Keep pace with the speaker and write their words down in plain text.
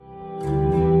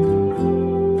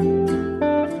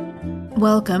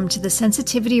Welcome to the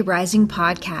Sensitivity Rising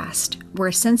podcast,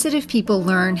 where sensitive people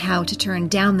learn how to turn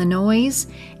down the noise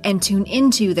and tune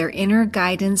into their inner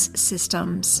guidance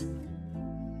systems.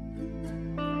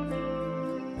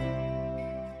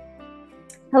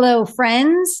 Hello,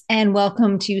 friends, and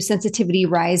welcome to Sensitivity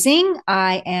Rising.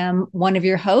 I am one of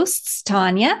your hosts,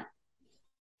 Tanya.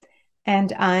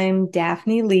 And I'm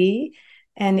Daphne Lee.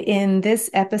 And in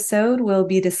this episode, we'll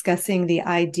be discussing the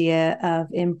idea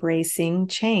of embracing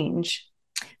change.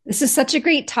 This is such a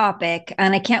great topic,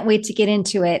 and I can't wait to get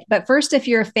into it. But first, if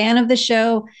you're a fan of the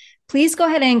show, please go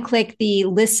ahead and click the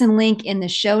listen link in the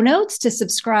show notes to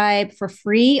subscribe for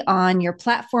free on your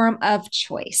platform of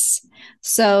choice.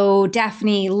 So,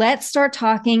 Daphne, let's start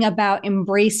talking about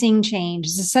embracing change.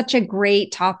 This is such a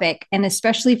great topic, and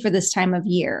especially for this time of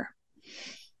year.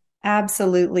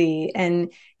 Absolutely.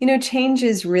 And, change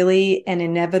is really an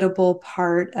inevitable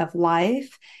part of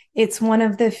life. It's one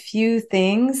of the few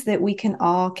things that we can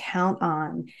all count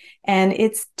on. And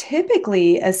it's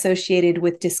typically associated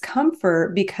with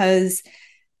discomfort because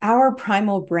our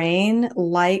primal brain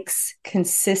likes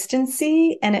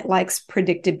consistency and it likes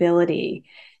predictability.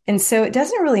 And so it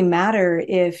doesn't really matter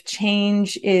if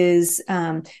change is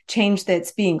change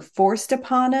that's being forced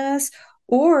upon us,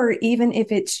 or even if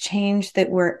it's change that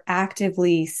we're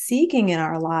actively seeking in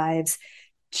our lives.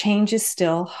 Change is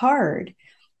still hard.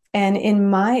 And in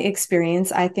my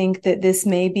experience, I think that this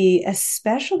may be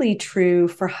especially true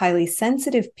for highly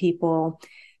sensitive people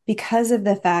because of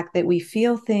the fact that we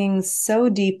feel things so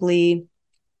deeply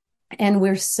and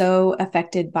we're so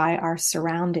affected by our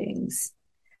surroundings.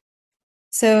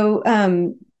 So,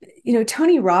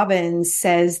 Tony Robbins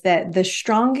says that the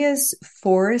strongest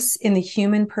force in the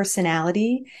human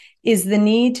personality is the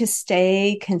need to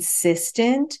stay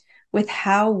consistent with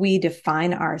how we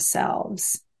define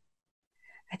ourselves.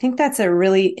 I think that's a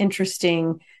really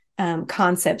interesting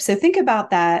concept. So think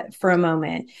about that for a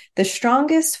moment. The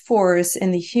strongest force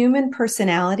in the human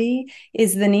personality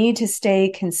is the need to stay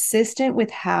consistent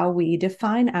with how we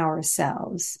define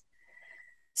ourselves.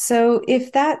 So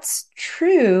if that's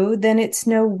true, then it's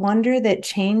no wonder that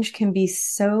change can be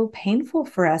so painful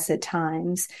for us at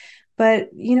times. But,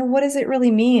 what does it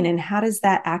really mean? And how does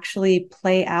that actually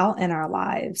play out in our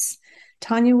lives?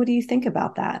 Tanya, what do you think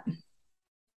about that?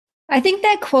 I think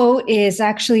that quote is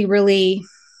actually really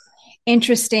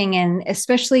interesting, and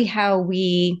especially how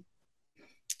we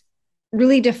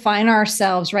really define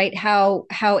ourselves, right? How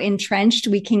entrenched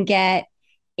we can get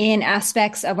in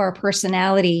aspects of our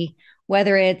personality,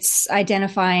 whether it's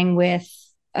identifying with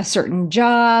a certain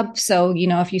job. So,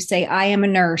 if you say, I am a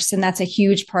nurse, and that's a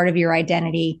huge part of your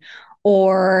identity,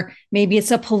 or maybe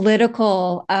it's a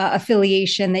political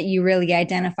affiliation that you really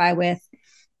identify with.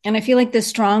 And I feel like the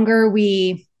stronger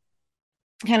we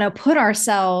kind of put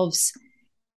ourselves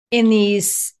in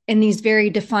these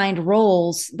very defined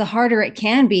roles, the harder it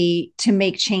can be to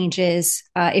make changes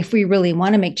if we really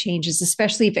want to make changes,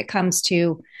 especially if it comes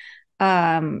to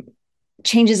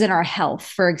changes in our health.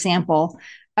 For example,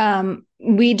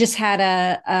 we just had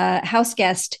a house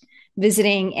guest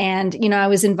visiting, and I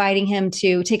was inviting him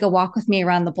to take a walk with me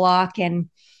around the block, and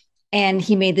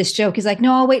he made this joke. He's like,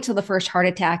 "No, I'll wait till the first heart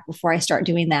attack before I start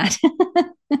doing that."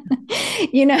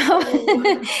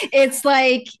 It's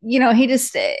like,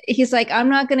 he's like, I'm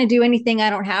not going to do anything I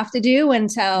don't have to do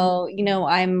until,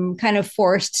 I'm kind of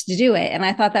forced to do it. And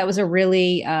I thought that was a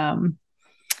really,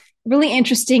 really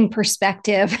interesting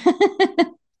perspective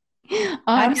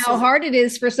on how hard it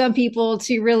is for some people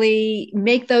to really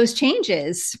make those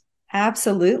changes.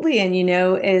 Absolutely. And,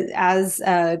 as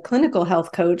a clinical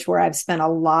health coach, where I've spent a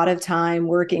lot of time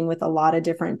working with a lot of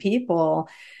different people,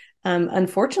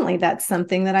 unfortunately, that's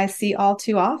something that I see all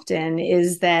too often,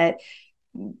 is that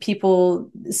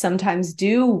people sometimes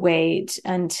do wait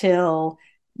until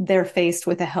they're faced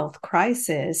with a health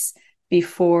crisis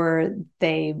before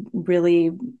they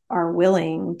really are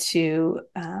willing to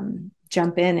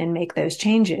jump in and make those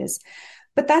changes.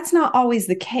 But that's not always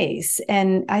the case.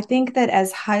 And I think that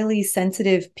as highly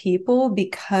sensitive people,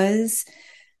 because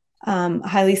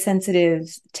highly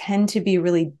sensitive tend to be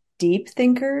really deep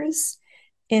thinkers,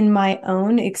 in my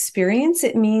own experience,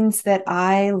 it means that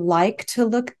I like to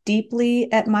look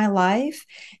deeply at my life,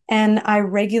 and I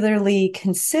regularly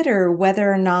consider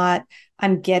whether or not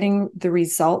I'm getting the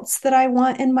results that I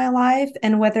want in my life,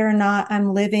 and whether or not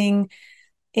I'm living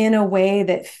in a way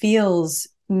that feels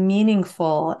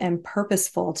meaningful and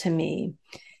purposeful to me.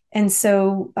 And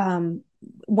so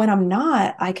when I'm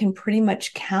not, I can pretty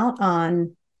much count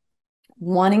on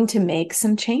wanting to make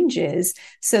some changes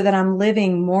so that I'm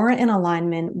living more in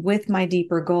alignment with my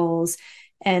deeper goals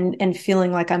and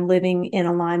feeling like I'm living in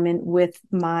alignment with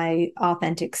my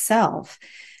authentic self.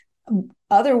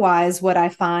 otherwise, what I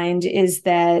find is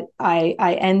that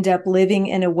I end up living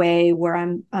in a way where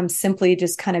I'm simply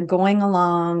just kind of going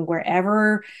along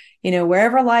wherever,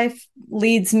 wherever life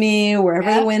leads me, wherever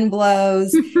the Yep. wind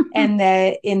blows. And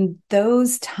that in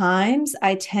those times,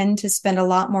 I tend to spend a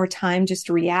lot more time just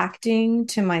reacting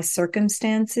to my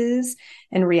circumstances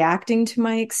and reacting to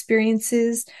my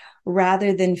experiences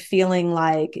rather than feeling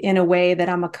like, in a way, that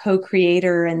I'm a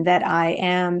co-creator and that I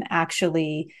am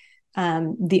actually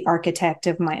the architect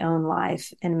of my own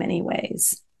life in many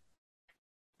ways.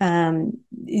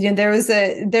 There's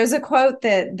a quote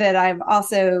that I've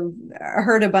also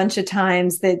heard a bunch of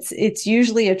times it's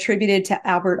usually attributed to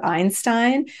Albert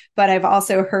Einstein, but I've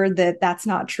also heard that that's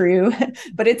not true,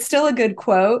 but it's still a good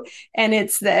quote. And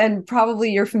and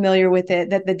probably you're familiar with it,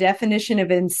 that the definition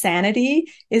of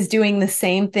insanity is doing the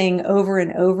same thing over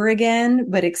and over again,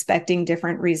 but expecting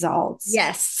different results.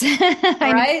 Yes.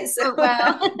 Right. So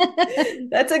well.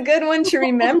 that's a good one to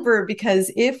remember,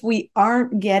 because if we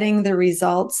aren't getting the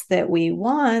results that we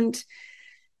want,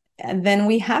 then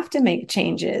we have to make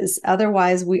changes.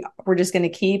 Otherwise, we're just going to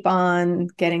keep on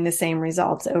getting the same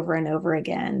results over and over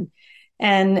again.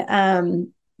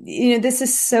 And, this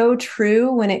is so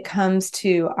true when it comes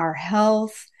to our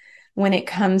health, when it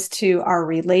comes to our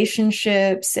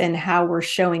relationships and how we're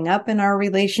showing up in our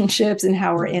relationships and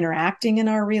how we're interacting in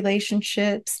our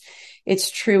relationships. It's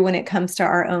true when it comes to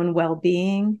our own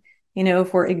well-being.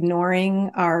 If we're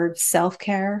ignoring our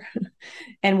self-care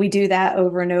and we do that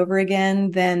over and over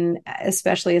again, then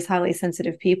especially as highly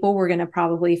sensitive people, we're going to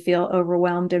probably feel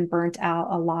overwhelmed and burnt out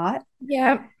a lot.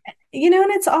 Yeah. And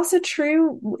it's also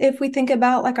true if we think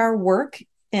about like our work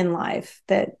in life,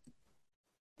 that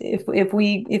if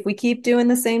we keep doing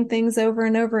the same things over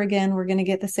and over again, we're going to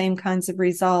get the same kinds of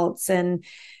results. And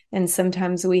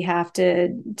sometimes we have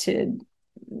to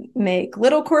make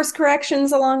little course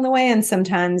corrections along the way, and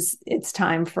sometimes it's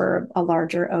time for a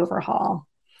larger overhaul.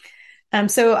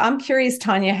 So I'm curious,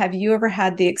 Tanya, have you ever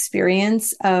had the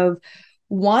experience of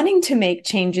wanting to make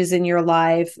changes in your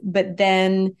life, but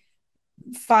then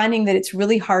finding that it's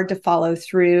really hard to follow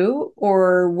through,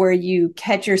 or where you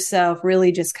catch yourself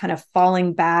really just kind of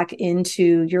falling back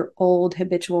into your old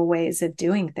habitual ways of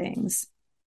doing things?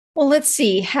 Well, let's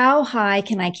see. How high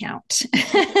can I count?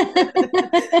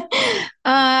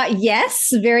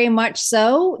 Yes, very much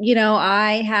so.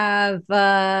 I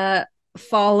have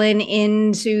fallen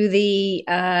into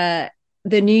the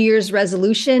New Year's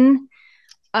resolution.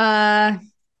 I'll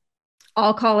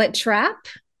call it trap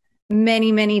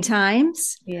many, many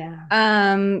times. Yeah.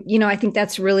 I think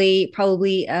that's really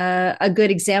probably a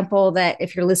good example that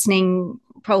if you're listening,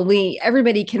 probably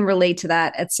everybody can relate to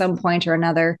that at some point or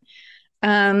another.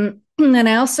 And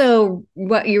I also,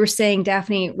 what you were saying,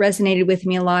 Daphne, resonated with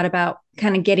me a lot about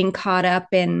kind of getting caught up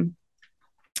in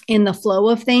the flow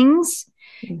of things.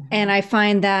 Mm-hmm. And I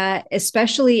find that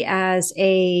especially as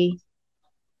a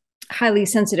highly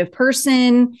sensitive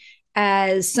person,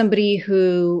 as somebody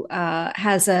who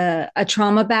has a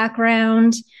trauma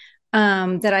background,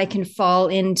 that I can fall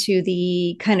into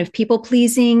the kind of people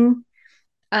pleasing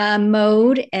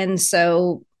mode. And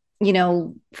so,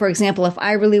 for example, if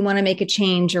I really want to make a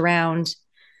change around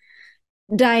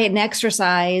diet and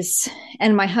exercise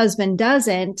and my husband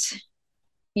doesn't,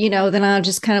 then I'll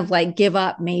just kind of like give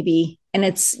up maybe. And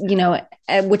it's,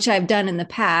 which I've done in the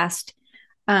past.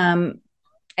 And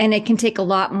it can take a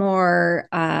lot more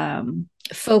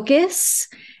focus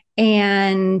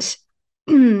and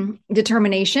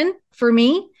determination for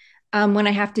me when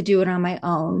I have to do it on my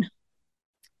own.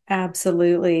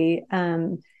 Absolutely.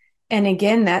 And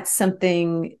again, that's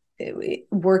something,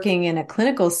 working in a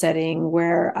clinical setting,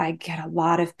 where I get a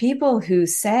lot of people who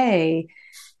say,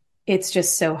 it's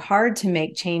just so hard to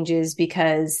make changes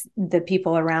because the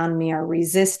people around me are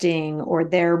resisting, or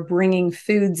they're bringing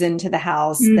foods into the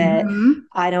house that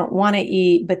I don't want to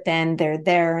eat, but then they're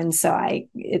there. And so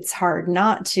it's hard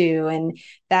not to. And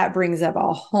that brings up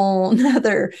a whole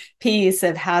nother piece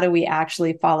of how do we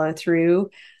actually follow through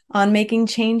on making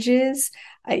changes.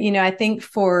 I think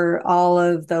for all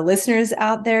of the listeners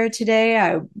out there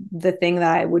today, the thing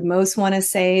that I would most want to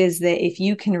say is that if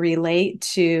you can relate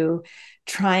to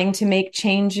trying to make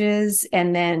changes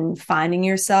and then finding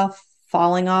yourself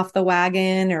falling off the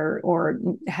wagon, or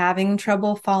having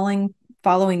trouble following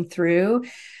through,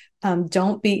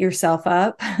 don't beat yourself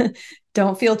up.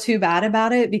 Don't feel too bad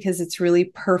about it, because it's really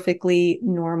perfectly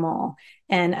normal.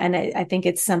 And I think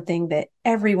it's something that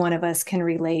every one of us can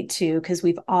relate to, because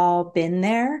we've all been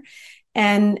there.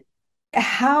 And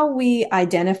how we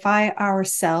identify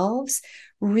ourselves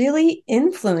really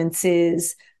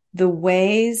influences the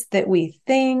ways that we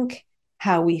think,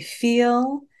 how we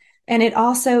feel, And it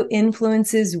also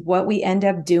influences what we end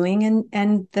up doing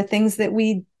and the things that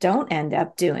we don't end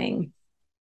up doing.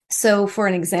 So, for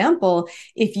an example,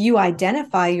 if you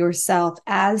identify yourself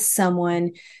as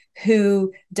someone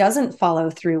who doesn't follow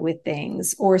through with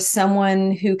things, or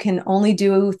someone who can only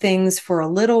do things for a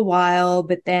little while,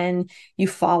 but then you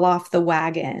fall off the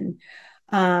wagon,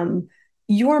 um,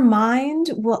 your mind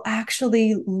will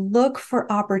actually look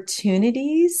for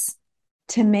opportunities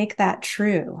to make that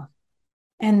true.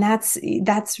 And that's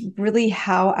really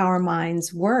how our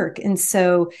minds work. And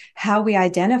so how we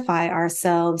identify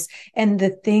ourselves and the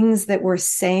things that we're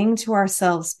saying to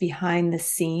ourselves behind the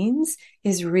scenes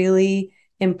is really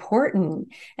important.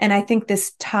 And I think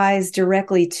this ties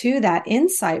directly to that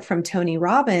insight from Tony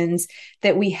Robbins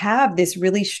that we have this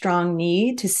really strong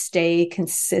need to stay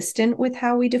consistent with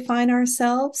how we define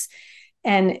ourselves.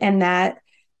 And that,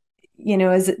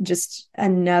 is just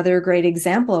another great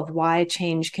example of why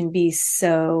change can be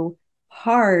so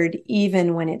hard,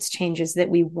 even when it's changes that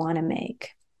we want to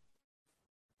make.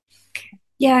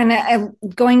 Yeah. And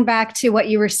going back to what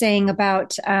you were saying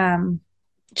about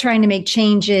trying to make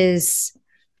changes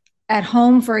at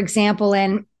home, for example,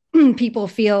 and people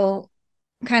feel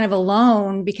kind of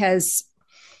alone because,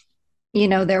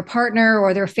 their partner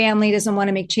or their family doesn't want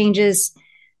to make changes.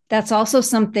 That's also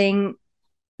something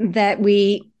that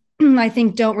we, I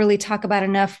think, don't really talk about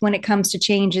enough when it comes to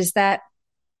change, is that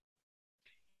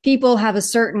people have a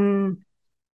certain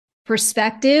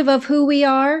perspective of who we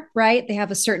are, right? They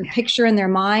have a certain picture in their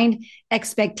mind,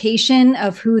 expectation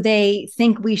of who they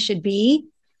think we should be.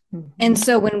 Mm-hmm. And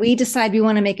so when we decide we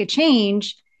want to make a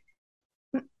change,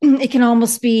 it can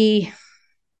almost be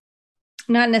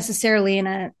not necessarily in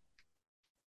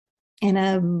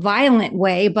a violent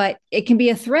way, but it can be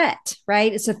a threat,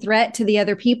 right? It's a threat to the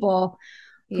other people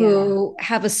who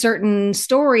have a certain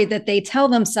story that they tell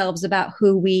themselves about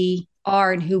who we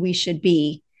are and who we should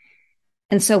be.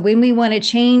 And so when we want to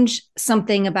change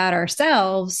something about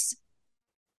ourselves,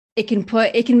 it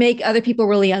can make other people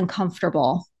really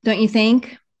uncomfortable. Don't you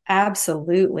think?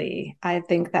 Absolutely. I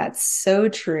think that's so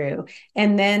true.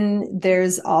 And then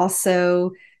there's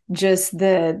also just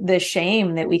the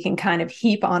shame that we can kind of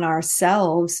heap on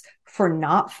ourselves for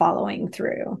not following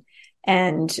through.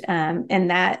 And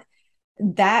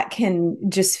that can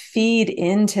just feed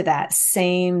into that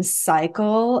same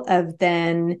cycle of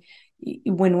then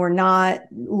when we're not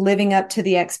living up to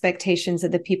the expectations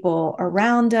of the people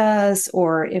around us,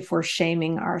 or if we're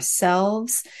shaming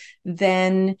ourselves,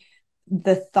 then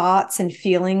the thoughts and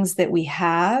feelings that we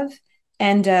have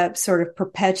end up sort of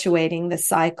perpetuating the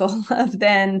cycle of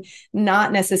then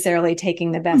not necessarily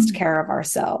taking the best care of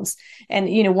ourselves. And,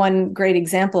 one great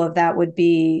example of that would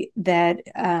be that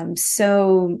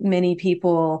so many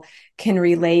people can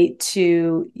relate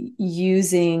to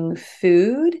using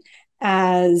food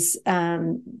as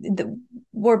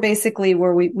we're basically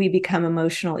where we become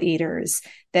emotional eaters,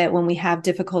 that when we have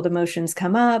difficult emotions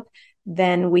come up,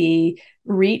 then we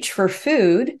reach for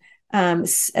food,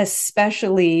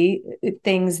 especially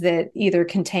things that either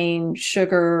contain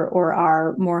sugar or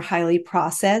are more highly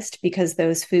processed, because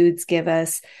those foods give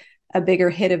us a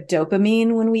bigger hit of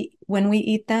dopamine when we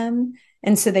eat them,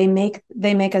 and so they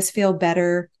make us feel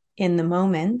better in the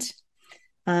moment.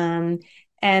 And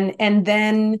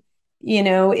then,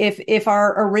 if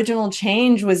our original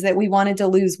change was that we wanted to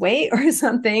lose weight or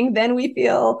something, then we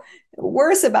feel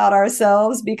worse about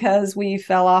ourselves because we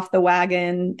fell off the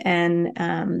wagon,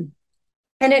 and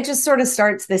it just sort of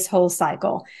starts this whole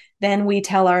cycle. Then we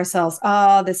tell ourselves,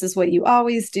 oh, this is what you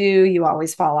always do. You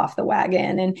always fall off the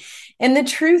wagon. And the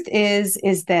truth is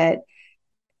that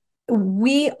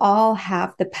we all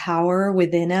have the power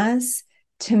within us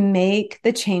to make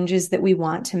the changes that we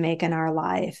want to make in our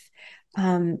life.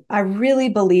 I really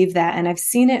believe that. And I've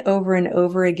seen it over and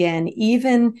over again,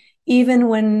 even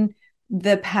when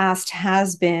the past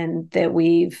has been that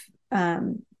we've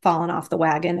fallen off the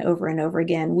wagon over and over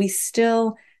again, we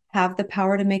still have the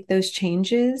power to make those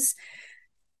changes.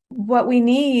 What we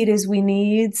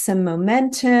need some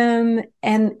momentum,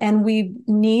 and we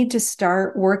need to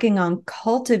start working on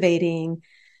cultivating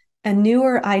a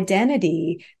newer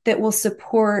identity that will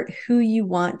support who you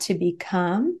want to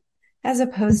become, as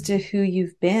opposed to who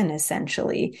you've been,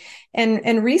 essentially.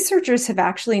 And researchers have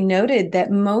actually noted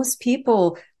that most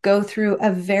people go through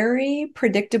a very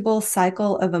predictable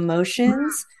cycle of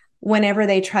emotions whenever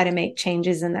they try to make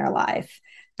changes in their life.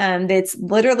 It's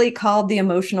literally called the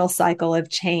emotional cycle of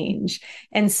change.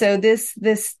 And so this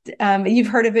you've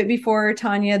heard of it before,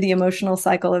 Tanya, the emotional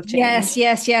cycle of change.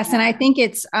 Yes. And I think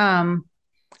it's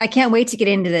I can't wait to get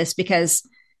into this, because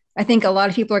I think a lot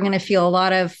of people are going to feel a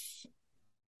lot of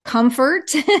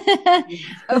comfort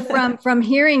from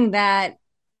hearing that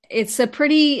it's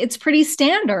pretty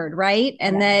standard, right?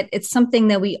 And Yeah. that it's something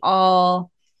that we all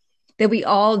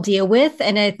deal with.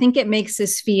 And I think it makes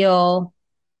us feel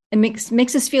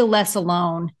less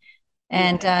alone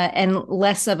Yeah. and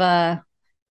less of a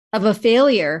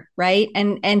failure, right?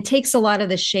 And takes a lot of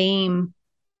the shame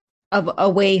of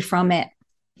away from it.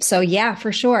 So yeah,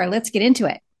 for sure. Let's get into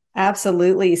it.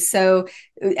 Absolutely. So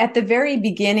at the very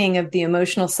beginning of the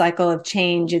emotional cycle of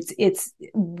change, it's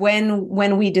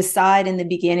when we decide in the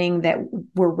beginning that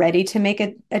we're ready to make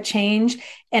a change.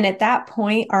 And at that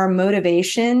point, our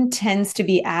motivation tends to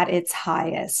be at its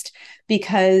highest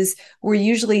because we're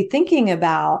usually thinking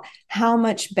about how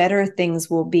much better things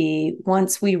will be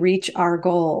once we reach our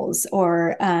goals,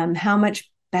 or how much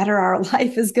better our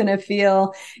life is going to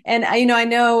feel. And I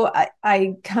know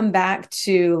I come back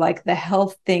to like the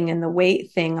health thing and the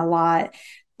weight thing a lot,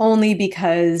 only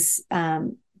because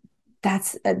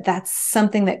that's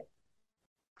something that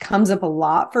comes up a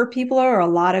lot for people, or a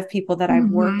lot of people that I've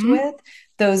worked Mm-hmm. with.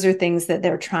 Those are things that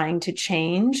they're trying to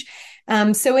change.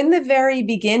 So in the very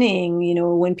beginning,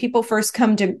 when people first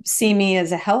come to see me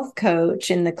as a health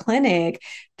coach in the clinic,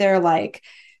 they're like,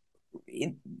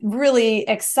 really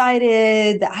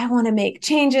excited that I want to make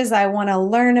changes. I want to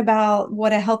learn about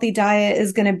what a healthy diet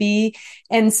is going to be.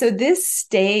 And so this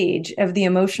stage of the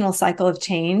emotional cycle of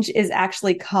change is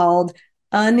actually called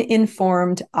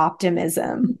uninformed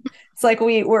optimism. It's like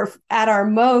we're at our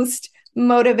most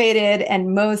motivated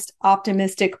and most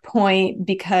optimistic point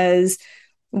because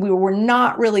we were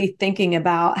not really thinking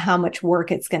about how much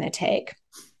work it's going to take.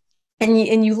 And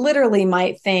you literally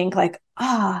might think like,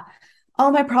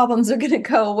 all my problems are going to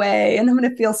go away and I'm going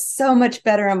to feel so much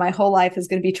better and my whole life is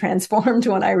going to be transformed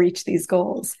when I reach these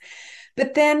goals.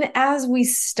 But then as we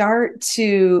start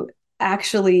to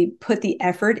actually put the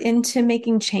effort into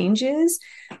making changes,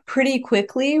 pretty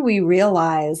quickly we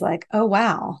realize like, oh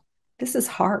wow, this is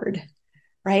hard.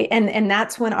 Right. And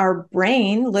that's when our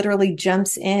brain literally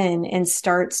jumps in and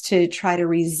starts to try to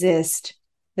resist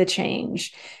the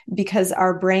change, because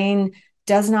our brain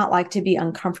does not like to be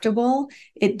uncomfortable.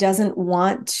 It doesn't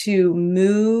want to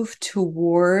move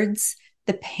towards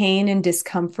the pain and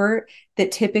discomfort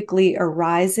that typically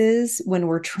arises when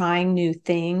we're trying new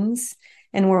things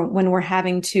and when we're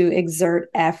having to exert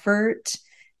effort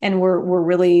and we're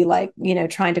really like,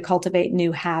 trying to cultivate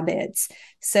new habits.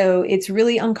 So it's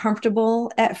really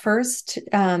uncomfortable at first,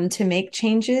 to make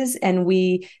changes. And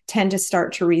we tend to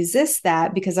start to resist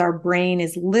that because our brain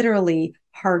is literally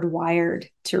hardwired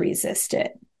to resist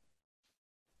it.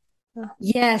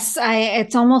 Yes, I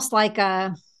it's almost like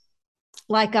a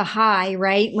high,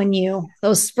 right? When you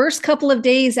those first couple of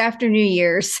days after New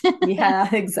Year's. Yeah,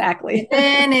 And exactly.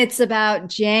 then it's about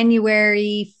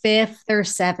January 5th or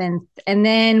 7th. And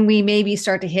then we maybe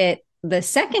start to hit the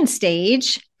second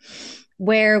stage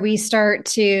where we start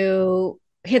to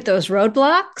hit those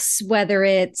roadblocks, whether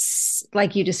it's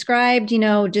like you described,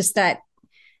 just that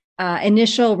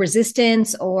initial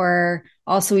resistance, or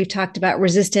also we've talked about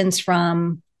resistance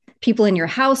from people in your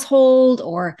household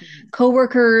or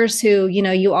coworkers who,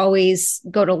 you always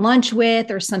go to lunch with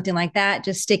or something like that,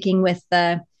 just sticking with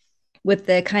the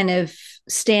kind of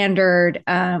standard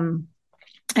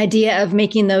idea of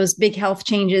making those big health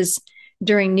changes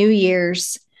during New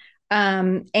Year's.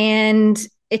 And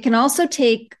it can also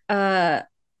take a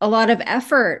lot of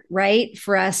effort, right,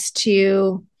 for us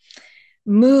to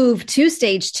move to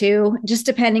stage two, just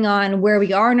depending on where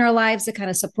we are in our lives, the kind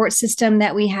of support system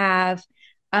that we have.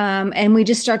 And we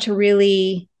just start to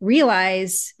really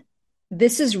realize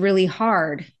this is really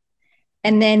hard.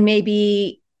 And then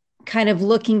maybe kind of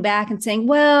looking back and saying,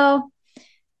 well,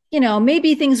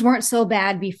 maybe things weren't so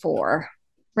bad before,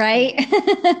 right?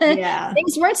 Yeah.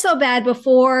 Things weren't so bad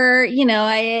before,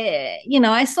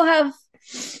 I still have,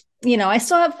 I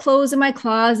still have clothes in my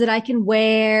closet I can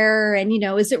wear. And,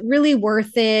 is it really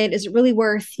worth it? Is it really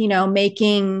worth,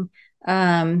 making,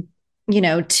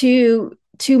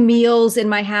 two meals in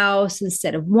my house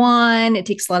instead of one? It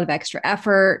takes a lot of extra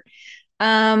effort.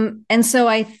 And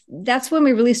so that's when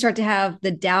we really start to have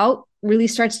the doubt really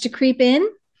starts to creep in.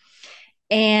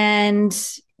 And,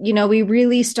 we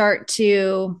really start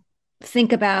to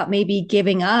think about maybe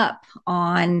giving up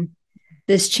on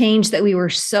this change that we were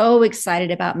so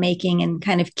excited about making, and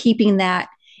kind of keeping that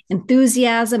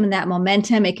enthusiasm and that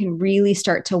momentum. It can really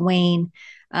start to wane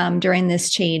during this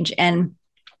change. And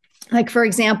like, for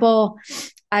example,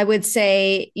 I would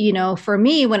say, for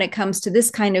me, when it comes to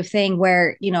this kind of thing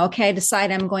where, okay, I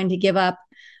decide I'm going to give up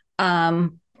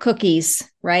cookies,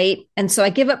 right? And so I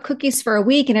give up cookies for a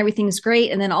week and everything's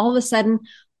great. And then all of a sudden,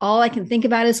 all I can think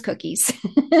about is cookies.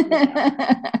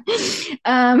 Yeah.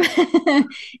 um,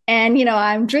 and,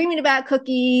 I'm dreaming about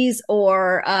cookies,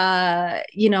 or,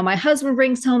 my husband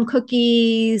brings home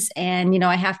cookies, and,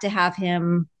 I have to have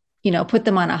him, put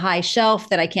them on a high shelf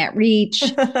that I can't reach,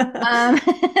 um,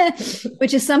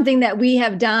 which is something that we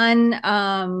have done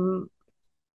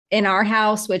in our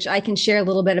house, which I can share a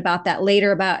little bit about that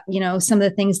later about, some of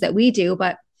the things that we do.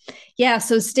 But yeah,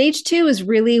 so stage 2 is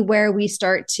really where we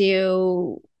start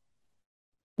to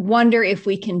wonder if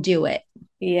we can do it.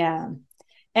 Yeah.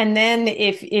 And then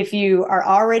if you are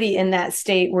already in that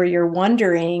state where you're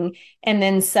wondering, and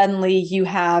then suddenly you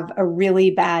have a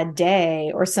really bad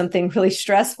day or something really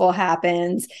stressful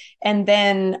happens, and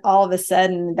then all of a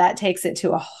sudden that takes it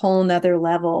to a whole nother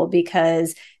level,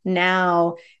 because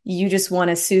now you just want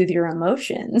to soothe your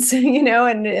emotions,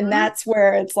 and that's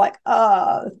where it's like,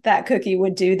 oh, that cookie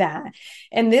would do that.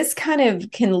 And this kind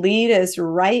of can lead us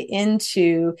right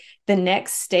into the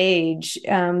next stage,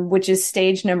 which is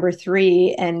stage number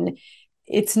 3. And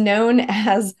it's known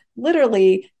as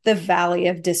literally the Valley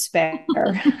of Despair.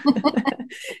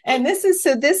 And this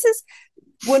is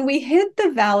when we hit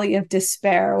the Valley of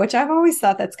Despair, which I've always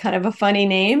thought that's kind of a funny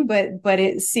name, but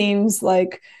it seems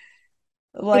like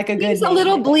a good a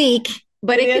little name. bleak,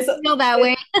 but it can feel that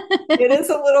way. It is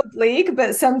a little bleak,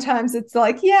 but sometimes it's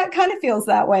like, yeah, it kind of feels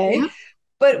that way. Yeah.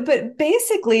 But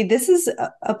basically, this is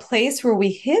a place where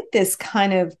we hit this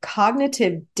kind of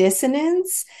cognitive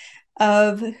dissonance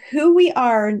of who we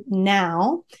are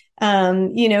now.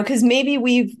 Because maybe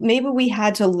we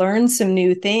had to learn some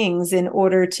new things in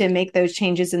order to make those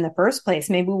changes in the first place.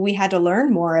 Maybe we had to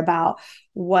learn more about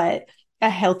what a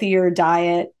healthier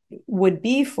diet would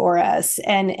be for us,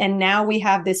 and now we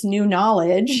have this new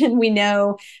knowledge, and we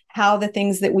know how the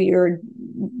things that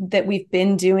we've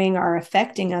been doing are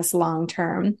affecting us long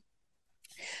term.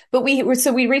 But we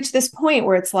reach this point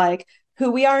where it's like,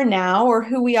 who we are now, or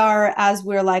who we are as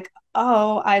we're like,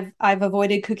 oh, I've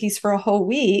avoided cookies for a whole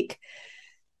week,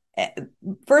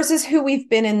 versus who we've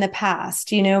been in the past,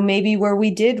 maybe where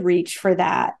we did reach for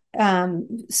that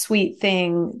sweet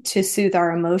thing to soothe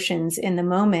our emotions in the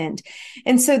moment.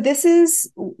 And so this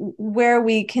is where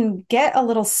we can get a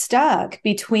little stuck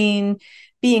between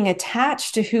being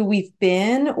attached to who we've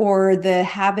been or the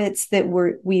habits that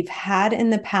we've had in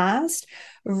the past,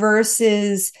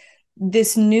 versus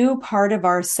this new part of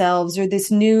ourselves, or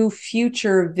this new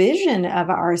future vision of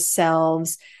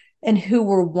ourselves and who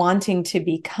we're wanting to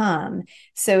become.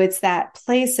 So it's that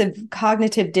place of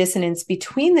cognitive dissonance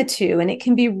between the two. And it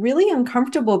can be really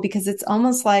uncomfortable, because it's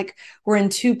almost like we're in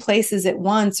two places at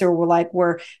once, or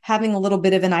we're having a little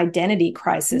bit of an identity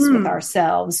crisis with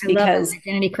ourselves. I because love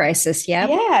identity crisis. Yep.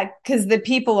 Yeah, because the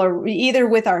people are either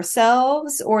with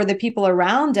ourselves, or the people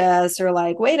around us are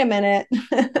like, wait a minute.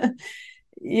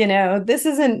 This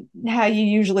isn't how you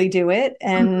usually do it.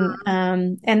 And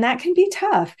that can be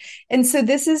tough. And so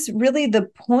this is really the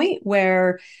point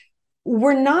where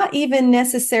we're not even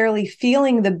necessarily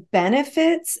feeling the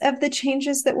benefits of the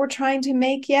changes that we're trying to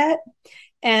make yet.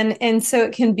 And so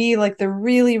it can be like the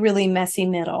really, really messy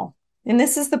middle. And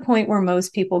this is the point where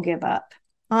most people give up,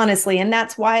 honestly. And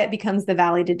that's why it becomes the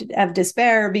Valley of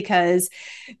Despair, because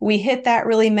we hit that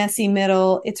really messy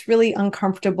middle. It's really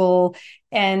uncomfortable.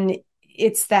 And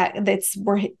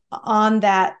we're on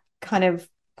that kind of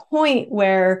point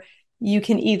where you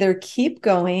can either keep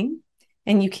going,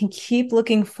 and you can keep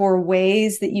looking for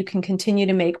ways that you can continue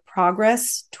to make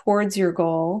progress towards your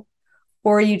goal,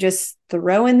 or you just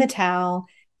throw in the towel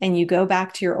and you go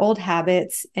back to your old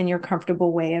habits and your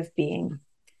comfortable way of being.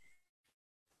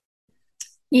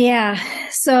 Yeah.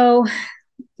 So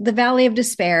the Valley of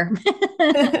Despair.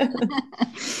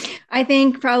 I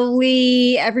think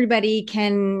probably everybody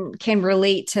can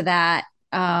relate to that,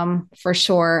 for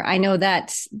sure. I know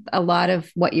that a lot of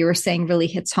what you were saying really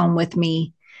hits home with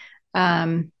me.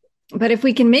 But if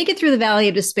we can make it through the Valley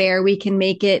of Despair, we can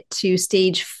make it to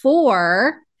stage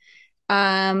 4,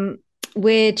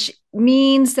 which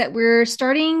means that we're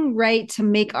starting right to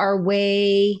make our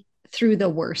way through the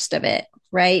worst of it,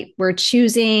 right? We're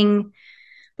choosing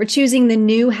the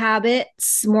new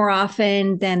habits more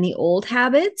often than the old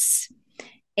habits.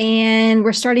 And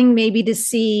we're starting maybe to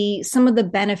see some of the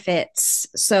benefits.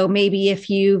 So maybe if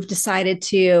you've decided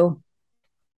to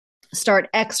start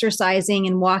exercising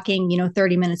and walking,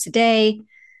 30 minutes a day,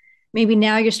 maybe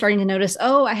now you're starting to notice,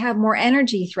 oh, I have more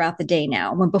energy throughout the day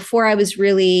now. When before I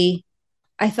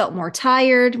felt more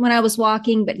tired when I was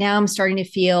walking, but now I'm starting to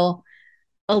feel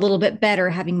a little bit better,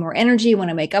 having more energy when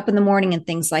I wake up in the morning and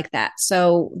things like that.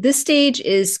 So this stage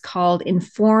is called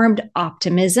informed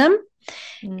optimism.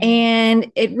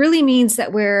 And it really means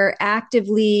that we're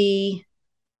actively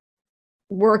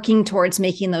working towards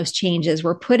making those changes.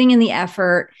 We're putting in the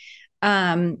effort.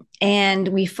 And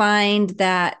we find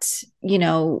that,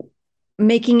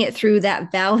 making it through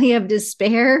that valley of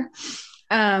despair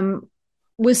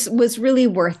was really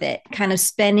worth it. Kind of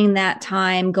spending that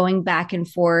time going back and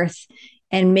forth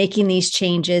and making these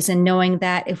changes, and knowing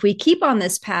that if we keep on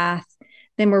this path,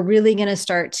 then we're really going to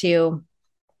start to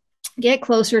get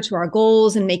closer to our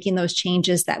goals and making those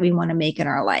changes that we want to make in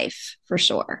our life, for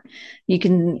sure. You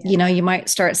can, you might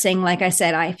start saying, like I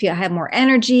said, I feel I have more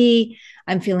energy,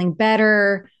 I'm feeling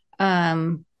better.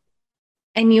 And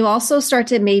you also start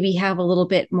to maybe have a little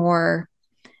bit more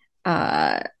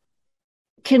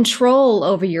control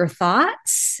over your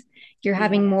thoughts. You're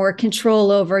having more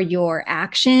control over your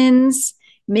actions,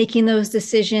 making those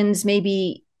decisions,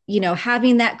 maybe,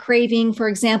 having that craving, for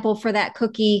example, for that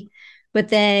cookie, but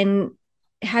then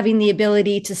having the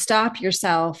ability to stop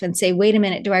yourself and say, wait a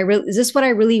minute, is this what I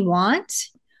really want?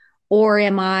 Or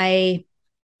am I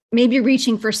maybe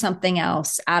reaching for something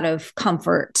else out of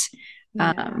comfort?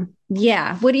 What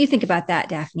do you think about that,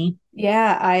 Daphne?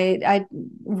 Yeah, I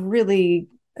really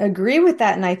agree with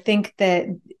that. And I think that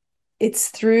it's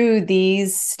through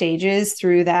these stages,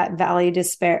 through that valley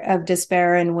of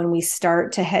despair, and when we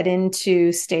start to head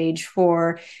into stage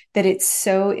 4, that it's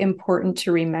so important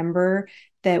to remember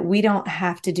that we don't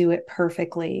have to do it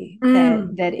perfectly.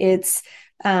 That it's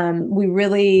we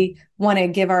really want to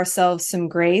give ourselves some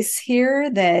grace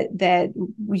here. That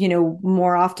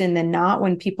more often than not,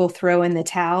 when people throw in the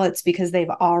towel, it's because they've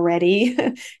already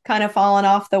kind of fallen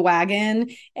off the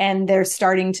wagon, and they're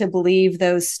starting to believe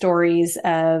those stories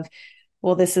of,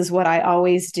 well, this is what I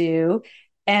always do.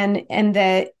 And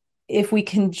that if we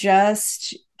can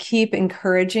just keep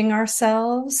encouraging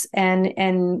ourselves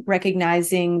and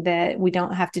recognizing that we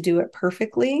don't have to do it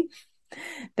perfectly,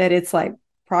 that it's like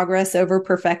progress over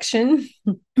perfection.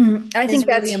 I think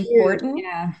that's really important. Huge.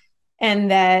 Yeah.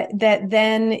 And that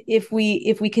then if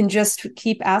we can just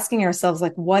keep asking ourselves,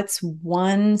 like, what's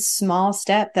one small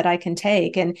step that I can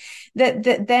take? And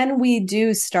that then we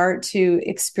do start to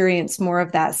experience more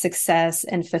of that success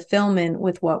and fulfillment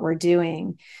with what we're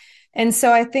doing. And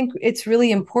so I think it's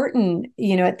really important,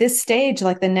 at this stage,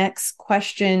 like the next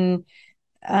question,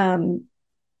 in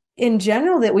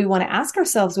general, that we want to ask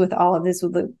ourselves with all of this,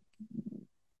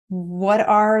 what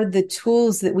are the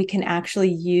tools that we can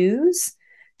actually use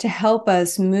to help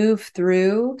us move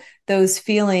through those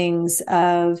feelings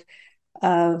of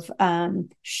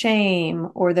shame,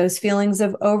 or those feelings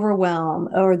of overwhelm,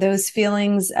 or those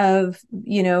feelings of,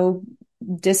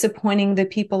 disappointing the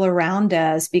people around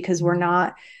us because we're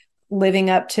not living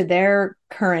up to their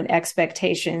current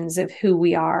expectations of who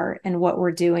we are and what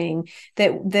we're doing,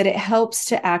 that it helps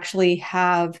to actually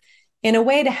have, in a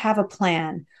way, to have a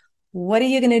plan. What are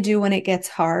you going to do when it gets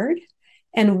hard?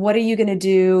 And what are you going to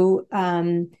do,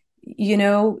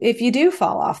 if you do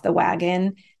fall off the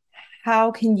wagon?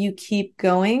 How can you keep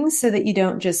going so that you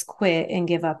don't just quit and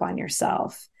give up on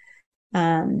yourself?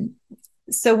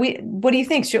 So what do you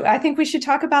think? I think we should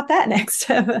talk about that next.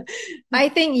 I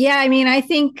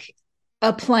think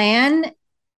a plan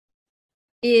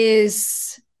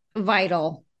is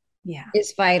vital. Yeah.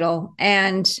 Is vital.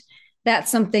 And that's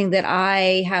something that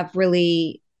I have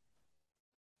really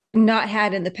not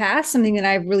had in the past, something that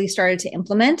I've really started to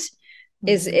implement.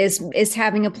 Is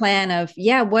having a plan of,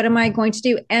 what am I going to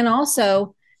do? And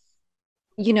also,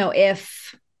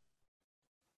 if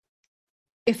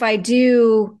I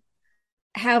do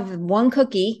have one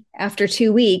cookie after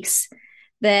 2 weeks,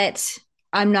 that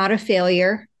I'm not a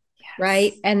failure. Yes.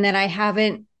 Right. And that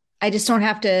I just don't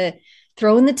have to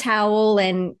throw in the towel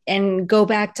and go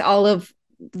back to all of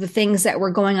the things that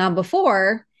were going on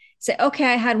before. Say, okay,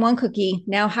 I had one cookie.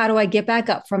 Now, how do I get back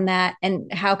up from that?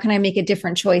 And how can I make a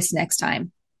different choice next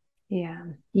time?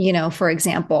 Yeah. For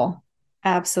example.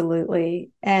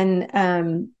 Absolutely.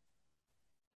 And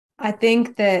I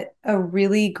think that a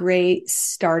really great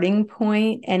starting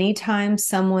point anytime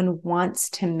someone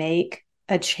wants to make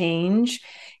a change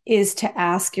is to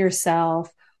ask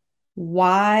yourself,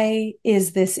 why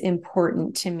is this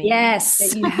important to me? Yes.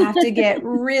 That you have to get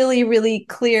really, really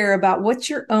clear about what's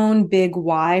your own big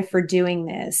why for doing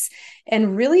this.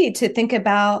 And really to think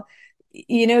about,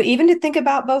 even to think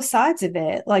about both sides of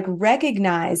it, like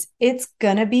recognize it's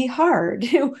going to be hard.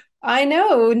 I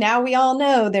know now, we all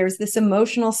know there's this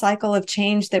emotional cycle of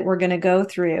change that we're going to go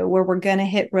through, where we're going to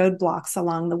hit roadblocks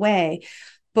along the way.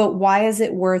 But why is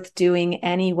it worth doing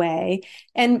anyway?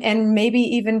 And maybe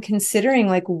even considering,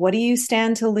 like, what do you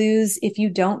stand to lose if you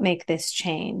don't make this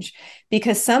change?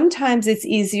 Because sometimes it's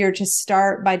easier to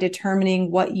start by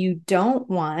determining what you don't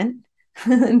want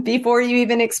before you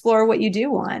even explore what you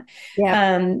do want.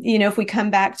 Yeah. If we come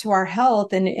back to our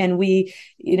health and we,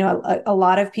 a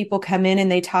lot of people come in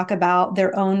and they talk about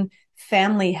their own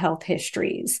family health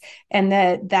histories, and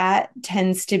that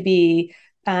tends to be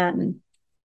a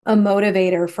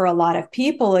motivator for a lot of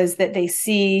people, is that they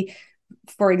see,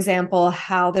 for example,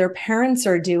 how their parents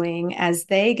are doing as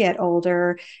they get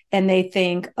older, and they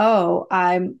think, oh,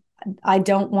 I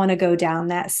don't want to go down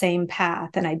that same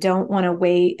path, and I don't want to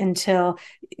wait until.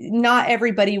 Not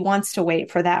everybody wants to wait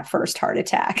for that first heart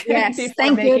attack Yes. before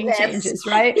Thank making goodness. changes,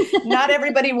 right? Not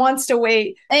everybody wants to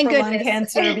wait Thank for lung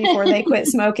goodness. cancer before they quit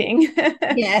smoking.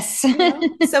 Yes.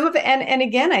 Some of it, and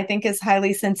again, I think as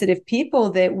highly sensitive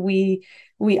people that we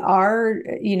are,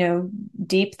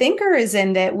 deep thinkers,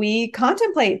 and that we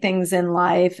contemplate things in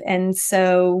life. And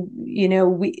so,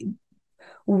 we,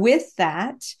 with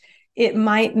that, it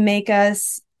might make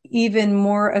us even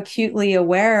more acutely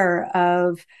aware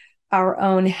of our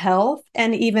own health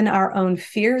and even our own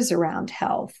fears around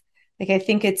health. Like, I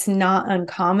think it's not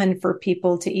uncommon for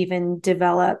people to even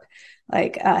develop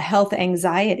like health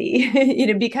anxiety,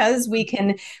 because we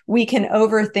can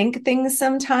overthink things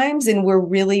sometimes, and we're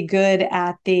really good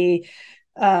at the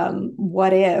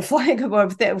what if, like,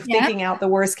 of Yeah. thinking out the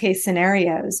worst case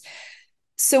scenarios.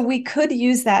 So we could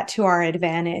use that to our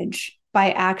advantage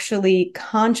by actually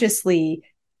consciously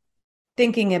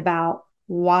thinking about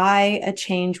why a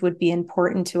change would be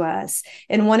important to us.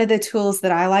 And one of the tools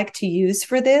that I like to use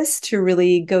for this, to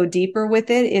really go deeper with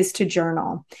it, is to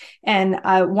journal. And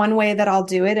one way that I'll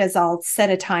do it is I'll set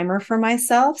a timer for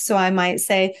myself. So I might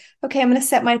say, okay, I'm going to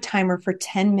set my timer for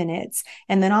 10 minutes.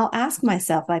 And then I'll ask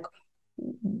myself, like,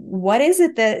 what is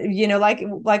it that,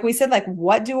 like we said, like,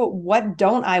 what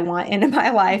don't I want in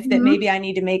my life that maybe I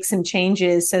need to make some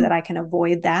changes so that I can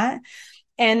avoid that?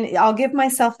 And I'll give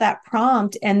myself that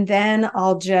prompt, and then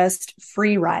I'll just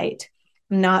free write.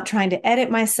 I'm not trying to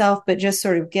edit myself, but just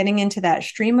sort of getting into that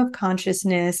stream of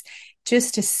consciousness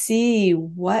just to see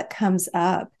what comes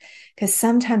up. Because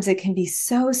sometimes it can be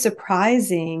so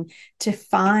surprising to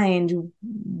find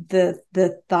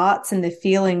the thoughts and the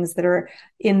feelings that are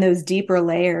in those deeper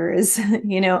layers,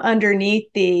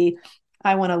 underneath the,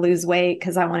 I want to lose weight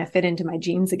because I want to fit into my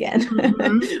jeans again,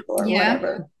 or Yeah.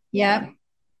 whatever. Yeah.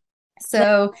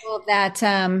 So That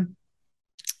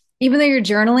even though you're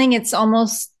journaling, it's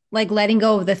almost like letting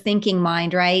go of the thinking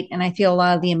mind, right? And I feel a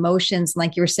lot of the emotions,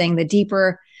 like you were saying, the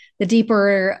deeper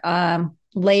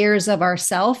layers of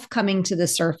ourself coming to the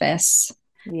surface.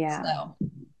 yeah, So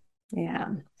yeah.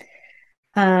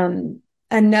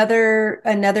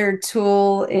 Another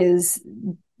tool is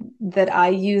that I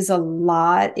use a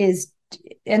lot is,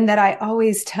 and that I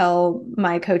always tell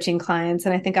my coaching clients,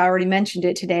 and I think I already mentioned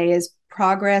it today, is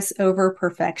progress over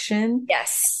perfection.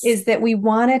 yes. Is that we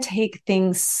want to take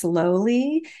things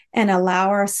slowly and allow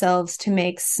ourselves to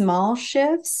make small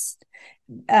shifts,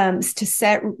 to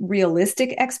set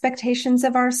realistic expectations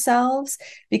of ourselves.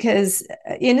 Because,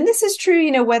 and this is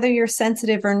true, whether you're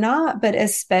sensitive or not, but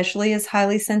especially as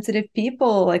highly sensitive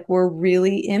people, like, we're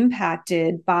really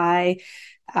impacted by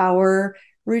our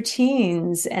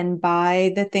routines and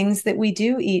by the things that we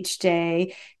do each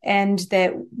day, and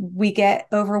that we get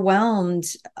overwhelmed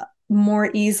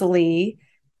more easily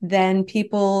than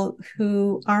people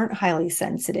who aren't highly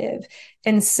sensitive.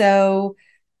 And so,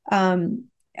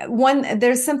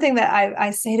 there's something that I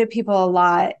say to people a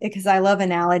lot, because I love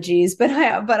analogies,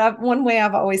 one way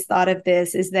I've always thought of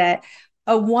this is that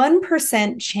a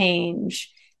 1%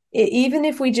 change, even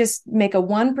if we just make a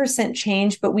 1%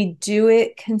 change, but we do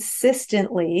it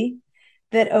consistently,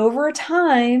 that over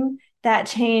time, that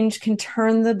change can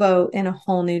turn the boat in a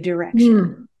whole new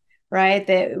direction. Right?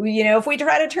 That, if we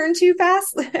try to turn too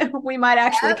fast, we might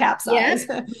actually capsize.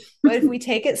 But if we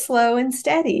take it slow and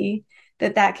steady,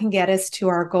 that can get us to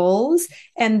our goals,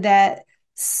 and that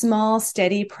small,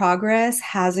 steady progress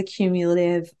has a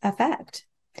cumulative effect.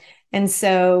 And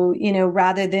so,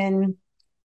 rather than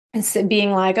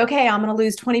being like, okay, I'm going to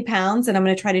lose 20 pounds and I'm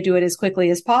going to try to do it as quickly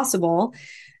as possible.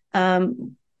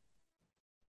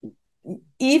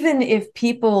 Even if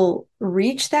people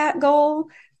reach that goal,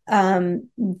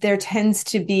 there tends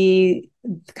to be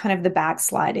kind of the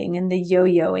backsliding and the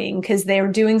yo-yoing, because they're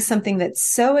doing something that's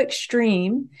so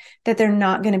extreme that they're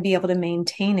not going to be able to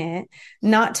maintain it.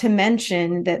 Not to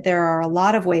mention that there are a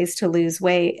lot of ways to lose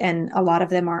weight, and a lot of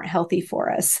them aren't healthy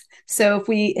for us. So if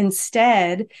we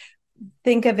instead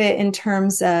think of it in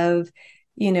terms of,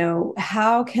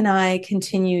 how can I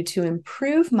continue to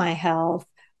improve my health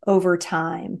over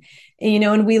time?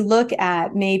 And we look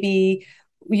at maybe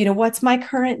what's my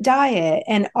current diet?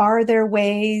 And are there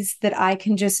ways that I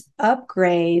can just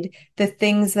upgrade the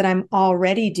things that I'm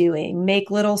already doing,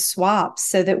 make little swaps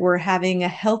so that we're having a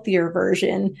healthier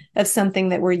version of something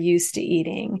that we're used to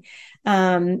eating?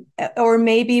 Or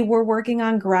maybe we're working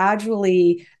on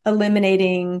gradually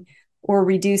eliminating or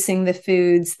reducing the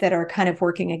foods that are kind of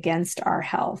working against our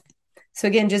health. So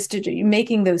again, just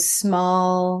making those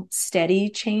small, steady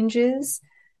changes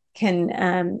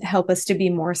can help us to be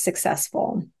more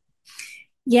successful.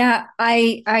 Yeah,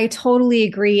 I totally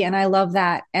agree, and I love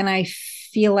that. And I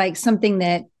feel like something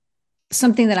that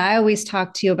I always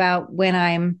talk to you about when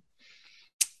I'm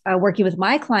working with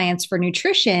my clients for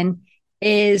nutrition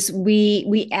is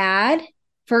we add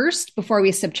first before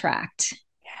we subtract.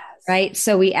 Yes. Right.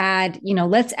 So we add,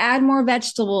 let's add more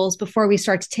vegetables before we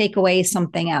start to take away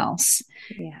something else.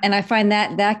 Yeah. And I find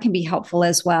that that can be helpful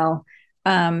as well.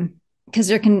 Because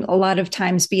there can a lot of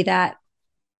times be that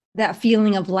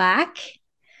feeling of lack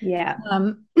Yeah.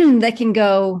 that can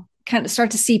go kind of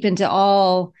start to seep into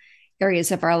all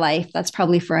areas of our life. That's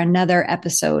probably for another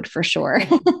episode for sure.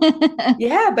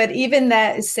 Yeah, but even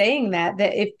that saying that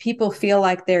if people feel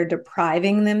like they're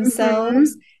depriving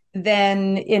themselves, Mhm.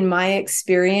 then in my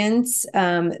experience,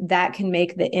 that can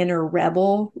make the inner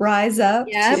rebel rise up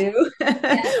Yep. too,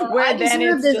 Yeah. Well, where I then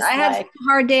deserve it's this. just I had like, a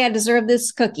hard day. I deserve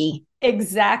this cookie.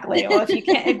 exactly. Well, if you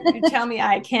tell me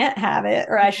I can't have it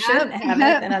or I shouldn't Yep. have it,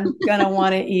 Yep. then I'm gonna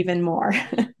want it even more.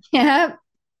 Yep.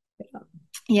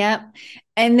 Yep.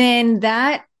 And then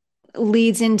that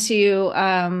leads into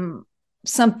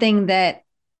something that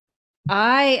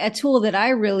a tool that I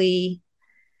really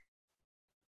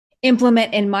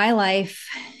implement in my life.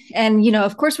 And,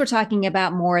 of course, we're talking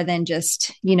about more than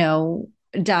just,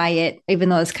 diet, even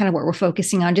though it's kind of what we're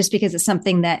focusing on, just because it's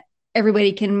something that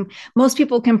most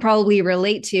people can probably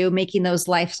relate to making those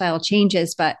lifestyle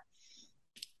changes.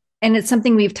 And it's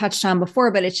something we've touched on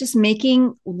before, but it's just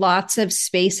making lots of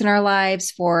space in our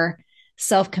lives for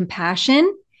self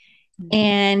compassion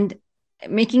and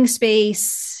making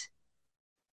space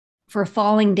for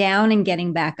falling down and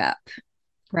getting back up.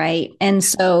 Right. And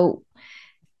so,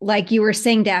 like you were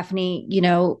saying, Daphne,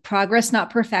 progress, not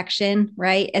perfection,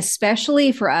 right?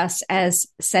 Especially for us as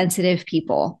sensitive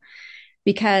people,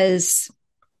 because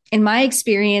in my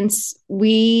experience,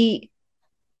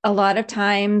 a lot of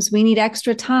times we need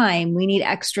extra time, we need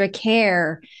extra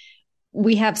care.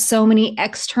 We have so many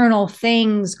external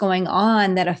things going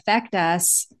on that affect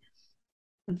us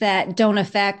that don't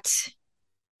affect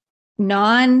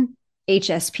non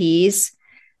HSPs,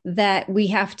 that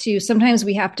sometimes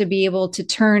we have to be able to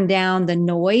turn down the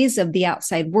noise of the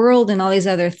outside world and all these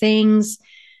other things,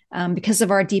 because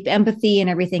of our deep empathy and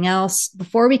everything else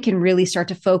before we can really start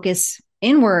to focus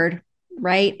inward,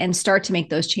 right? And start to make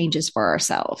those changes for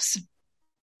ourselves.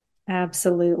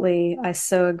 Absolutely. I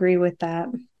so agree with that.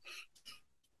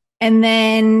 And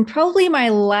then probably my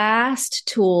last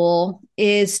tool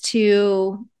is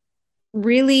to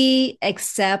really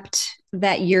accept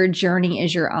that your journey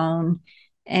is your own.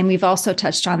 And we've also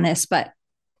touched on this, but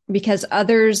because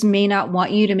others may not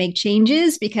want you to make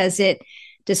changes because it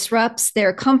disrupts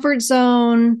their comfort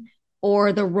zone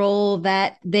or the role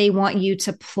that they want you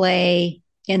to play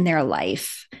in their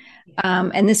life.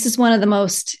 And this is one of the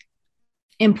most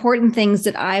important things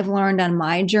that I've learned on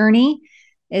my journey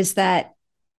is that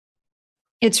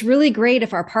it's really great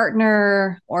if our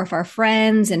partner or if our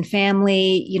friends and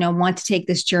family, want to take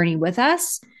this journey with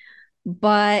us,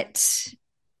 but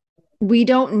we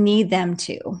don't need them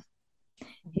to.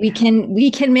 Yeah.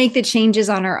 We can make the changes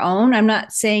on our own. I'm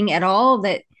not saying at all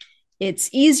that it's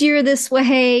easier this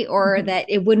way or that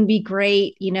it wouldn't be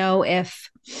great,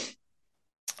 if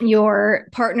your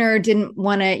partner didn't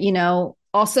want to,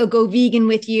 also go vegan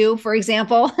with you, for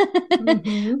example.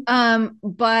 Mm-hmm.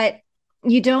 But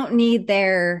you don't need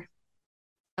their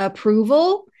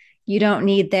approval. You don't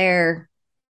need you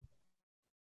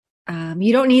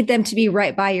don't need them to be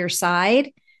right by your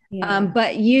side. Yeah.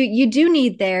 But you do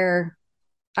need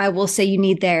I will say you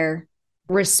need their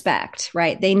respect,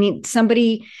 right? They need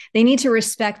to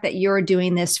respect that you're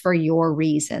doing this for your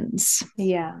reasons.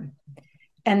 Yeah.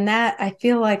 And that, I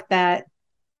feel like that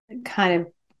kind of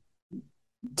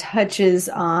touches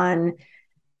on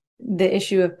the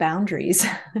issue of boundaries.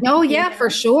 Oh, You yeah, for know,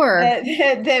 sure.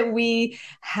 that we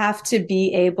have to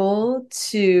be able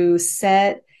to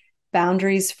set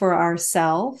boundaries for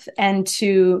ourselves and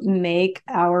to make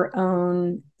our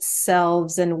own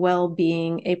selves and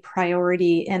well-being a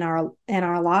priority in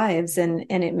our lives. And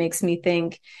it makes me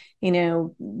think,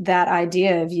 that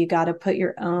idea of you got to put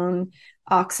your own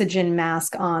oxygen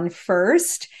mask on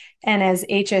first. And as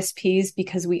HSPs,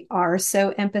 because we are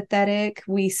so empathetic,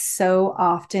 we so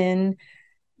often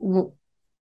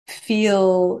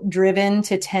feel driven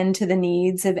to tend to the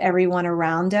needs of everyone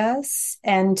around us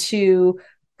and to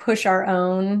push our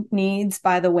own needs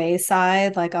by the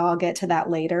wayside. Like, oh, I'll get to that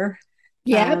later.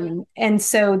 Yeah. And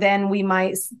so then we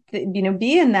might,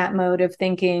 be in that mode of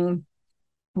thinking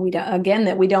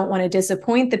that we don't want to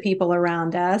disappoint the people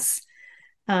around us.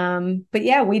 But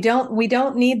yeah, we don't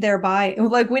need their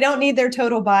we don't need their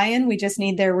total buy-in. We just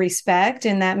need their respect.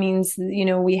 And that means,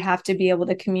 we have to be able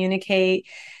to communicate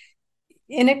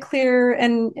in a clear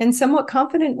and somewhat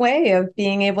confident way of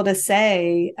being able to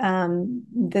say,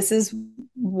 this is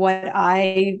what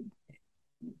I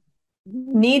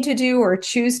need to do or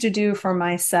choose to do for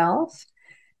myself.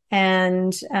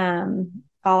 And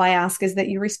all I ask is that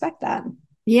you respect that.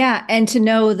 Yeah. And to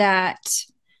know that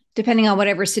depending on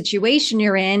whatever situation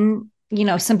you're in,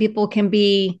 some people can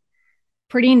be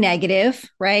pretty negative,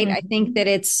 right? I think that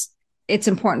Mm-hmm. it's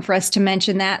important for us to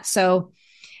mention that. So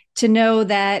to know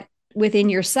that within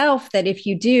yourself, that if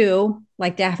you do,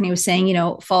 like Daphne was saying,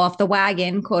 fall off the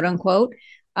wagon, quote unquote,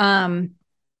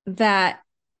 that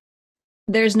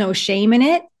there's no shame in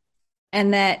it,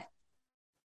 and that,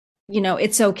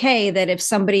 it's okay that if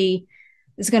somebody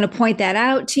is going to point that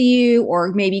out to you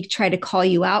or maybe try to call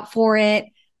you out for it,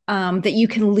 that you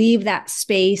can leave that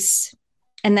space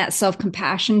and that self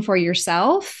compassion for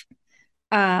yourself,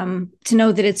 to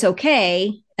know that it's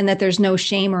okay and that there's no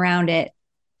shame around it,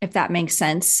 if that makes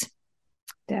sense.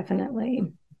 Definitely.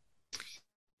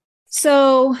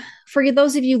 So, for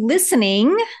those of you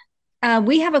listening,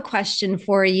 we have a question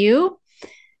for you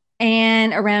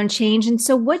and around change. And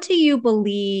so, what do you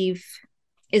believe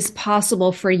is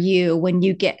possible for you when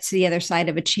you get to the other side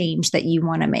of a change that you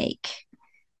want to make?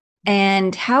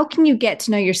 And how can you get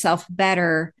to know yourself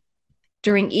better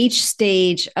during each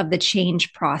stage of the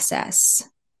change process?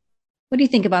 What do you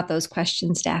think about those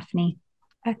questions, Daphne?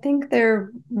 I think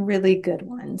they're really good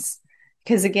ones.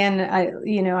 Because again,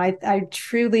 I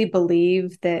truly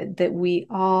believe that we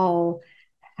all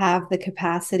have the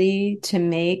capacity to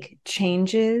make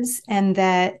changes, and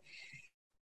that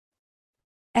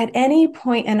at any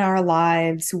point in our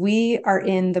lives, we are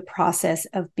in the process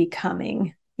of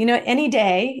becoming. Any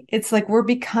day, it's like we're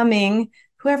becoming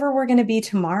whoever we're going to be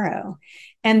tomorrow.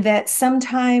 And that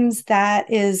sometimes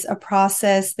that is a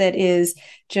process that is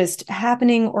just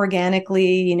happening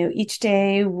organically. Each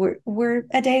day we're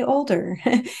a day older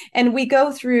and we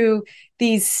go through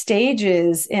these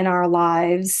stages in our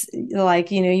lives.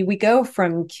 Like, we go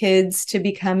from kids to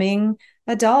becoming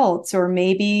adults, or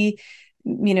maybe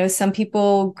some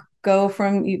people go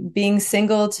from being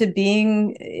single to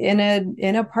being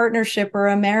in a partnership or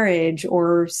a marriage,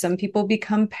 or some people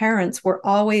become parents. We're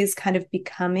always kind of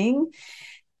becoming.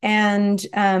 And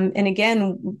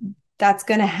again, that's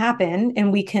going to happen,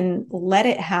 and we can let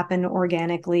it happen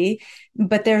organically.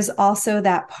 But there's also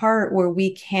that part where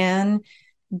we can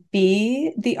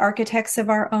be the architects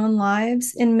of our own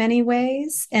lives in many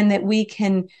ways, and that we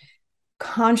can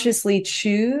consciously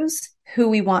choose who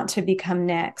we want to become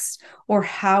next, or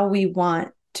how we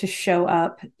want to show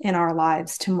up in our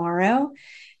lives tomorrow.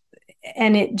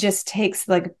 And it just takes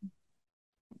like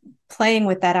playing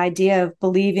with that idea of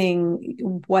believing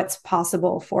what's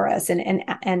possible for us,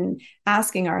 and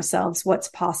asking ourselves what's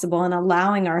possible, and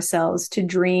allowing ourselves to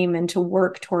dream and to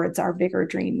work towards our bigger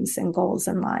dreams and goals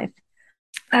in life.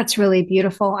 That's really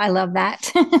beautiful. I love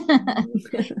that.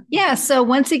 Yeah. So,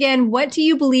 once again, what do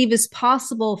you believe is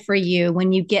possible for you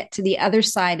when you get to the other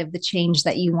side of the change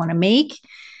that you want to make?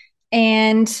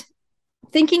 And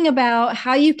thinking about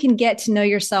how you can get to know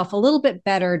yourself a little bit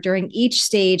better during each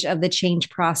stage of the change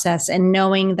process, and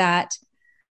knowing that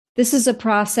this is a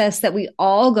process that we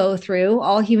all go through,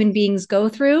 all human beings go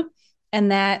through,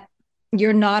 and that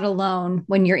you're not alone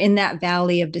when you're in that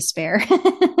valley of despair.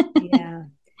 Yeah.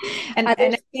 And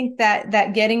I think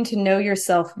that getting to know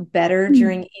yourself better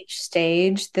during each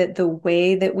stage, that the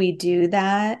way that we do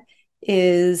that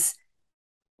is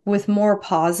with more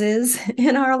pauses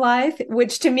in our life,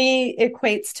 which to me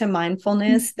equates to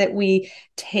mindfulness, that we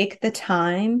take the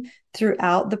time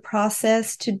throughout the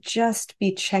process to just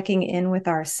be checking in with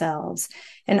ourselves.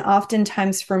 And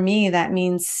oftentimes for me, that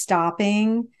means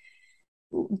stopping,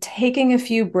 taking a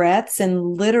few breaths,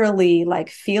 and literally like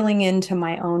feeling into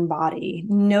my own body,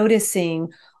 noticing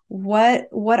what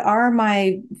are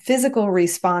my physical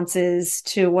responses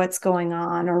to what's going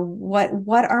on, or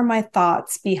what are my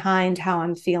thoughts behind how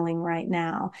I'm feeling right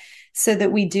now, so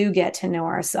that we do get to know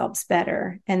ourselves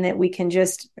better, and that we can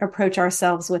just approach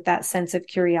ourselves with that sense of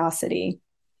curiosity.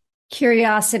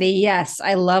 Curiosity. Yes.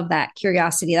 I love that.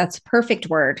 Curiosity. That's a perfect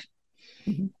word.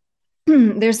 Mhm.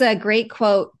 There's a great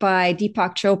quote by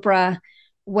Deepak Chopra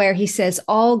where he says,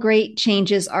 all great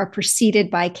changes are preceded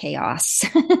by chaos.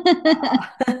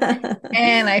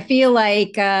 And I feel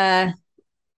like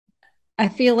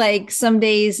some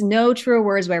days no truer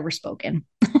words were ever spoken.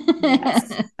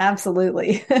 Yes,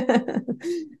 absolutely.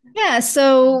 Yeah.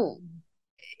 So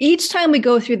each time we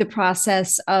go through the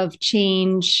process of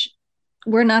change,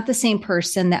 we're not the same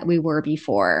person that we were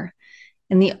before.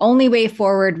 And the only way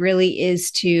forward really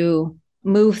is to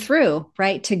move through,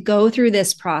 right? To go through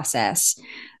this process.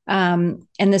 And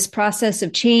this process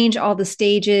of change, all the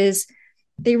stages,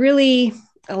 they really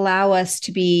allow us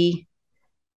to be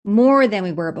more than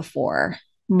we were before,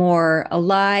 more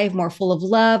alive, more full of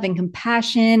love and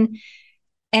compassion.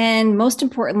 And most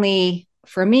importantly,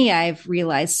 for me, I've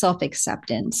realized self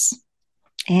acceptance.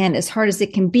 And as hard as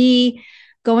it can be,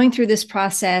 going through this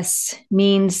process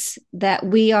means that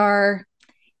we are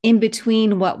in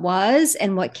between what was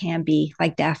and what can be,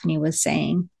 like Daphne was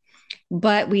saying.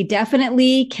 But we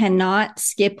definitely cannot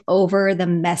skip over the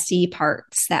messy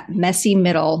parts, that messy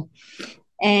middle.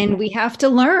 And we have to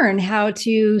learn how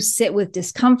to sit with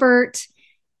discomfort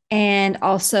and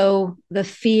also the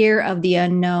fear of the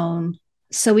unknown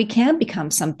so we can become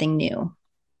something new.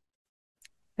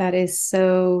 That is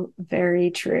so very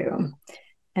true.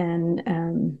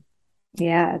 And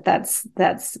yeah, that's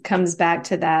comes back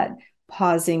to that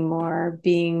pausing more,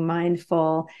 being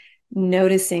mindful,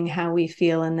 noticing how we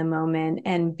feel in the moment,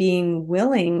 and being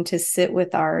willing to sit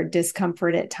with our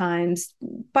discomfort at times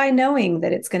by knowing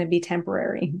that it's going to be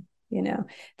temporary.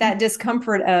 That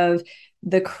discomfort of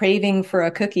the craving for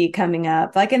a cookie coming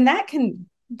up, like, and that can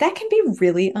be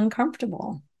really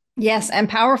uncomfortable. Yes, and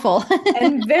powerful.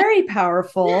 And very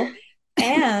powerful.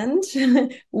 And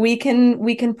we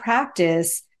can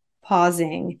practice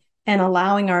pausing and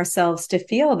allowing ourselves to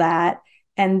feel that,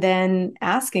 and then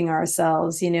asking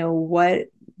ourselves,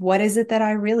 what is it that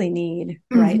I really need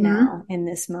right now in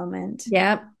this moment?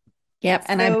 Yep. Yep.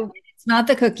 And So it's not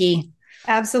the cookie.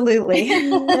 absolutely.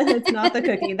 It's not the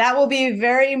cookie. That will be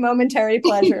very momentary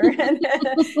pleasure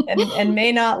and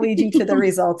may not lead you to the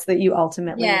results that you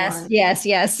ultimately Yes, want. yes,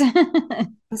 yes.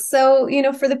 So,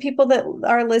 for the people that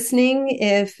are listening,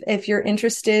 if you're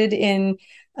interested in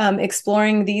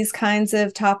exploring these kinds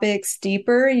of topics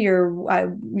deeper, you're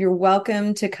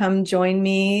welcome to come join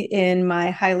me in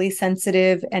my highly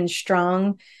sensitive and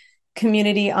strong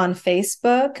community on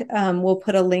Facebook. We'll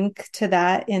put a link to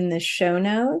that in the show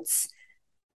notes.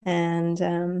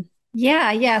 And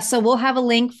Yeah. So we'll have a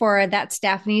link for That's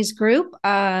Daphne's group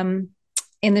in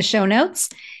the show notes.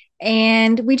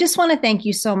 And we just want to thank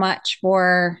you so much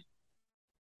for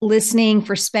listening,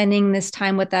 for spending this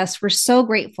time with us. We're so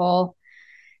grateful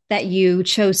that you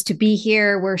chose to be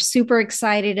here. We're super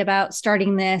excited about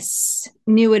starting this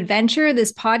new adventure,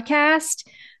 this podcast,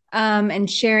 and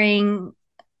sharing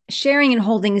and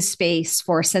holding space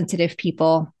for sensitive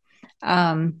people.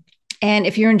 And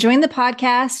if you're enjoying the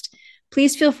podcast,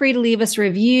 please feel free to leave us a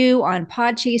review on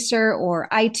Podchaser or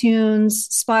iTunes,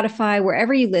 Spotify,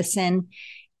 wherever you listen.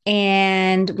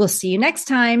 And we'll see you next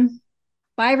time.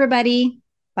 Bye, everybody.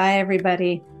 Bye,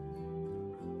 everybody.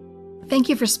 Thank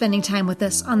you for spending time with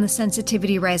us on the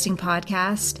Sensitivity Rising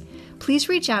podcast. Please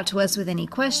reach out to us with any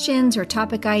questions or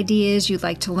topic ideas you'd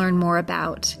like to learn more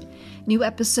about. New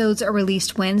episodes are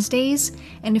released Wednesdays,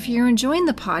 and if you're enjoying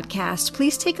the podcast,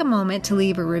 please take a moment to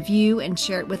leave a review and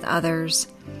share it with others.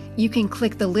 You can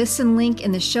click the listen link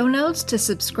in the show notes to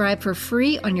subscribe for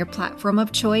free on your platform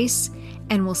of choice,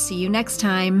 and we'll see you next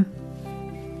time.